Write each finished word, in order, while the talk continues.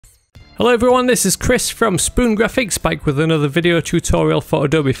Hello everyone, this is Chris from Spoon Graphics, back with another video tutorial for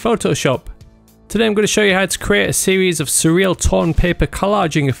Adobe Photoshop. Today I'm going to show you how to create a series of surreal torn paper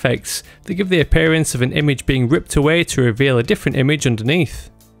collaging effects that give the appearance of an image being ripped away to reveal a different image underneath.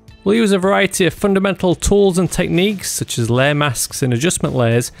 We'll use a variety of fundamental tools and techniques such as layer masks and adjustment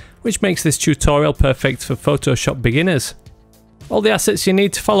layers, which makes this tutorial perfect for Photoshop beginners. All the assets you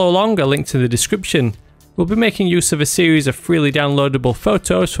need to follow along are linked in the description. We'll be making use of a series of freely downloadable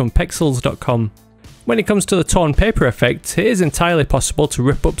photos from pexels.com. When it comes to the torn paper effect, it is entirely possible to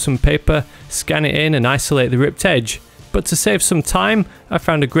rip up some paper, scan it in and isolate the ripped edge. But to save some time, I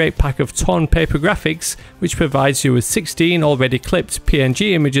found a great pack of torn paper graphics which provides you with 16 already clipped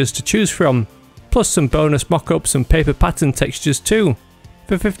PNG images to choose from, plus some bonus mockups and paper pattern textures too.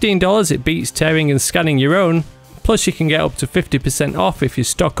 For $15 it beats tearing and scanning your own, plus you can get up to 50% off if you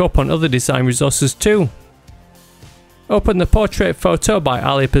stock up on other design resources too. Open the portrait photo by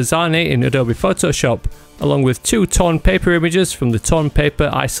Ali Pazani in Adobe Photoshop, along with 2 torn paper images from the Torn Paper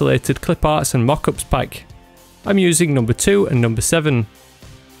Isolated Clip Arts and Mockups pack. I'm using number 2 and number 7.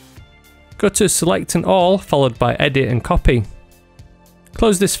 Go to Select and All, followed by Edit and Copy.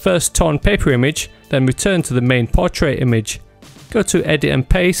 Close this first torn paper image, then return to the main portrait image. Go to Edit and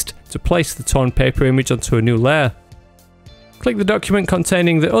Paste to place the torn paper image onto a new layer. Click the document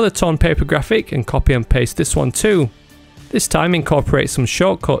containing the other torn paper graphic and copy and paste this one too. This time incorporate some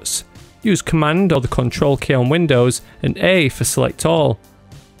shortcuts. Use Command or the Control key on Windows and A for Select All,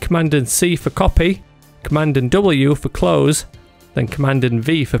 Command and C for Copy, Command and W for Close, then Command and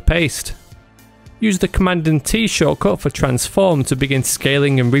V for Paste. Use the Command and T shortcut for Transform to begin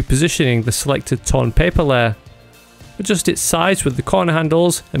scaling and repositioning the selected torn paper layer. Adjust its size with the corner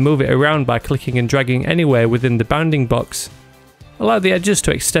handles and move it around by clicking and dragging anywhere within the bounding box. Allow the edges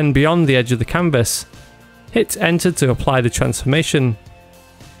to extend beyond the edge of the canvas. Hit Enter to apply the transformation.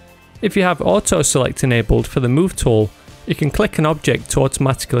 If you have Auto Select enabled for the Move tool, you can click an object to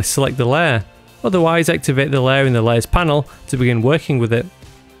automatically select the layer. Otherwise, activate the layer in the Layers panel to begin working with it.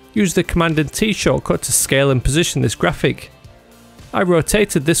 Use the Command and T shortcut to scale and position this graphic. I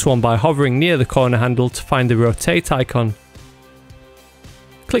rotated this one by hovering near the corner handle to find the Rotate icon.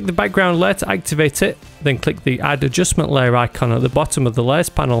 Click the background layer to activate it, then click the Add Adjustment Layer icon at the bottom of the Layers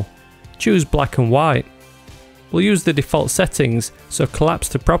panel. Choose Black and White. We'll use the default settings, so collapse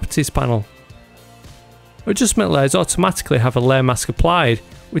the Properties panel. Adjustment layers automatically have a layer mask applied,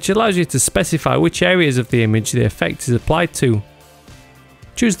 which allows you to specify which areas of the image the effect is applied to.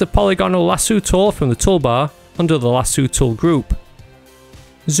 Choose the polygonal lasso tool from the toolbar under the lasso tool group.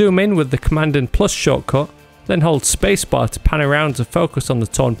 Zoom in with the Command and Plus shortcut, then hold spacebar to pan around to focus on the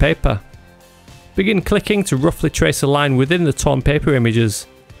torn paper. Begin clicking to roughly trace a line within the torn paper images,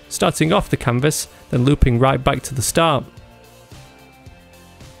 starting off the canvas, then looping right back to the start.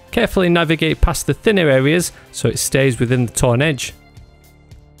 Carefully navigate past the thinner areas so it stays within the torn edge.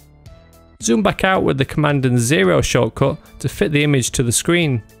 Zoom back out with the Command and 0 shortcut to fit the image to the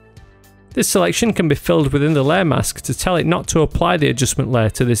screen. This selection can be filled within the layer mask to tell it not to apply the adjustment layer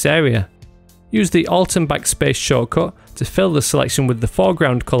to this area. Use the Alt and Backspace shortcut to fill the selection with the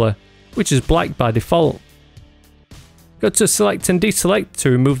foreground colour, which is black by default. Go to Select and Deselect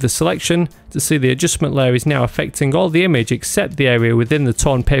to remove the selection to see the adjustment layer is now affecting all the image except the area within the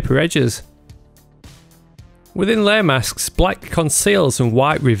torn paper edges. Within layer masks, black conceals and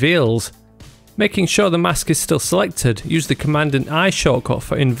white reveals. Making sure the mask is still selected, use the Command and I shortcut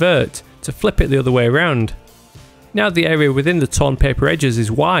for Invert to flip it the other way around. Now the area within the torn paper edges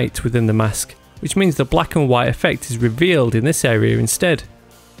is white within the mask, which means the black and white effect is revealed in this area instead.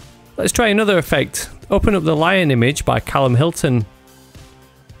 Let's try another effect. Open up the lion image by Callum Hilton.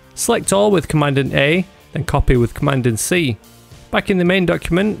 Select all with Command and A, then copy with Command and C. Back in the main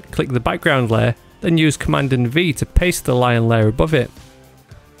document, click the background layer, then use Command and V to paste the lion layer above it.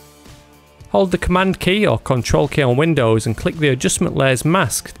 Hold the Command key or Control key on Windows and click the Adjustment Layers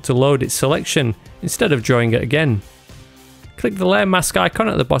mask to load its selection, instead of drawing it again. Click the layer mask icon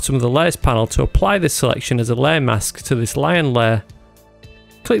at the bottom of the Layers panel to apply this selection as a layer mask to this lion layer.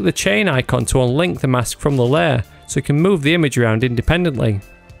 Click the chain icon to unlink the mask from the layer so you can move the image around independently.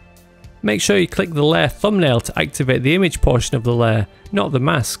 Make sure you click the layer thumbnail to activate the image portion of the layer, not the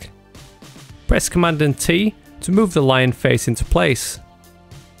mask. Press Command and T to move the lion face into place.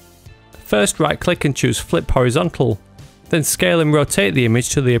 First right click and choose Flip Horizontal, then scale and rotate the image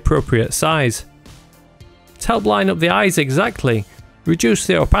to the appropriate size. To help line up the eyes exactly, reduce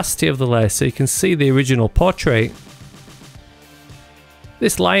the opacity of the layer so you can see the original portrait.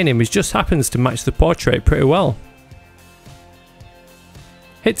 This lion image just happens to match the portrait pretty well.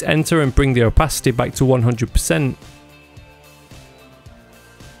 Hit enter and bring the opacity back to 100%.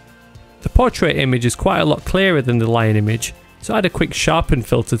 portrait image is quite a lot clearer than the lion image, so add a quick sharpen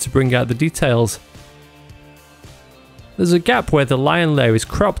filter to bring out the details. There's a gap where the lion layer is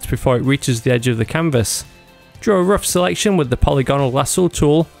cropped before it reaches the edge of the canvas. Draw a rough selection with the polygonal lasso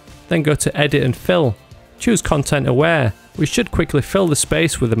tool, then go to Edit and Fill. Choose Content Aware, which should quickly fill the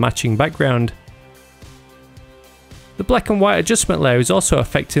space with a matching background. The black and white adjustment layer is also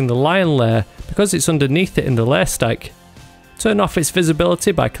affecting the lion layer because it's underneath it in the layer stack. Turn off its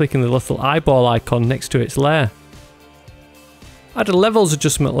visibility by clicking the little eyeball icon next to its layer. Add a levels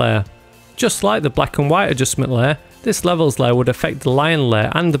adjustment layer. Just like the black and white adjustment layer, this levels layer would affect the lion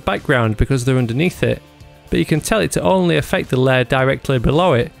layer and the background because they're underneath it, but you can tell it to only affect the layer directly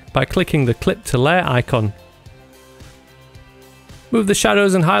below it by clicking the clip to layer icon. Move the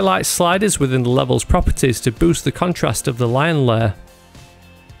shadows and highlights sliders within the levels properties to boost the contrast of the lion layer.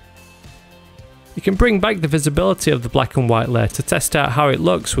 You can bring back the visibility of the black and white layer to test out how it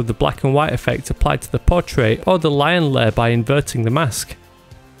looks with the black and white effect applied to the portrait or the lion layer by inverting the mask.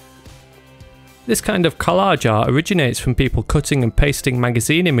 This kind of collage art originates from people cutting and pasting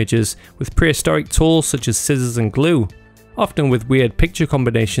magazine images with prehistoric tools such as scissors and glue, often with weird picture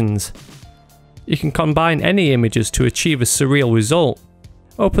combinations. You can combine any images to achieve a surreal result.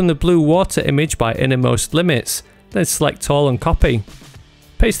 Open the blue water image by innermost limits, then select all and copy.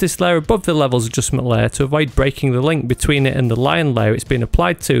 Paste this layer above the levels adjustment layer to avoid breaking the link between it and the lion layer it's been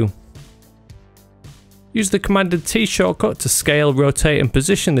applied to. Use the Command T shortcut to scale, rotate and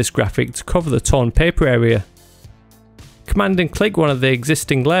position this graphic to cover the torn paper area. Command and click one of the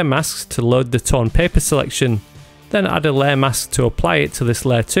existing layer masks to load the torn paper selection, then add a layer mask to apply it to this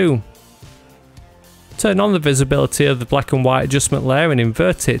layer too. Turn on the visibility of the black and white adjustment layer and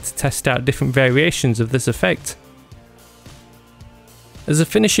invert it to test out different variations of this effect. As a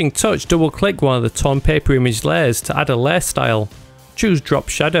finishing touch, double click one of the torn paper image layers to add a layer style. Choose Drop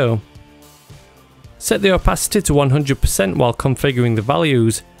Shadow. Set the opacity to 100% while configuring the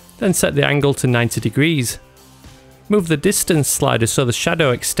values, then set the angle to 90 degrees. Move the distance slider so the shadow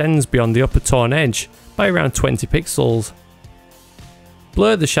extends beyond the upper torn edge by around 20 pixels.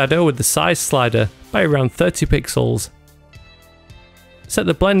 Blur the shadow with the size slider by around 30 pixels. Set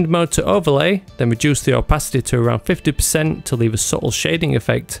the blend mode to overlay, then reduce the opacity to around 50% to leave a subtle shading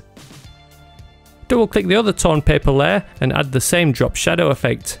effect. Double click the other torn paper layer and add the same drop shadow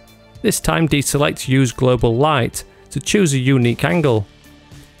effect. This time deselect Use Global Light to choose a unique angle.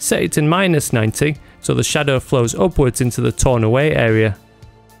 Set it in -90 so the shadow flows upwards into the torn away area.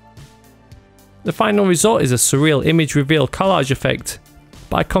 The final result is a surreal image reveal collage effect.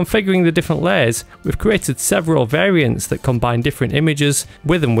 By configuring the different layers, we've created several variants that combine different images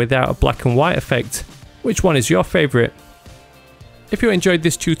with and without a black and white effect. Which one is your favourite? If you enjoyed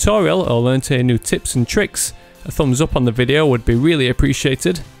this tutorial or learned any new tips and tricks, a thumbs up on the video would be really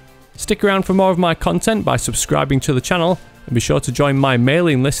appreciated. Stick around for more of my content by subscribing to the channel, and be sure to join my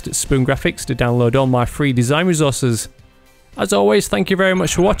mailing list at Spoon Graphics to download all my free design resources. As always, thank you very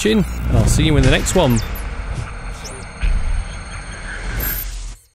much for watching, and I'll see you in the next one.